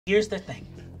Here's the thing.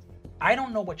 I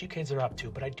don't know what you kids are up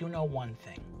to, but I do know one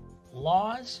thing.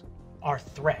 Laws are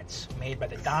threats made by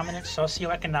the dominant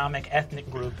socioeconomic ethnic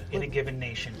group in a given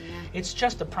nation. It's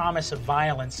just a promise of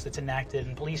violence that's enacted,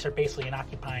 and police are basically an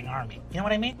occupying army. You know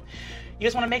what I mean? You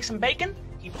guys want to make some bacon?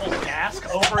 He pulls a mask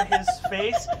over his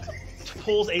face,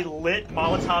 pulls a lit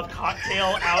Molotov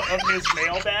cocktail out of his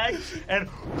mailbag, and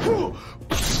whew,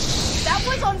 that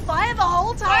was on fire the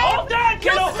whole time? All done,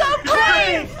 kiddo! You're so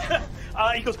brave!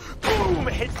 He goes, boom,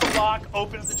 hits the lock,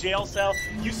 opens the jail cell.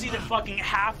 You see the fucking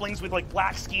halflings with like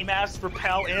black ski masks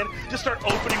rappel in, just start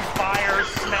opening fires,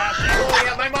 smashing. Oh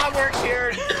yeah, my mom works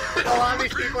here. A lot of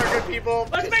these people are good people.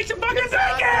 Let's make some fucking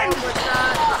bacon! Let's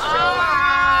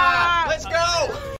not.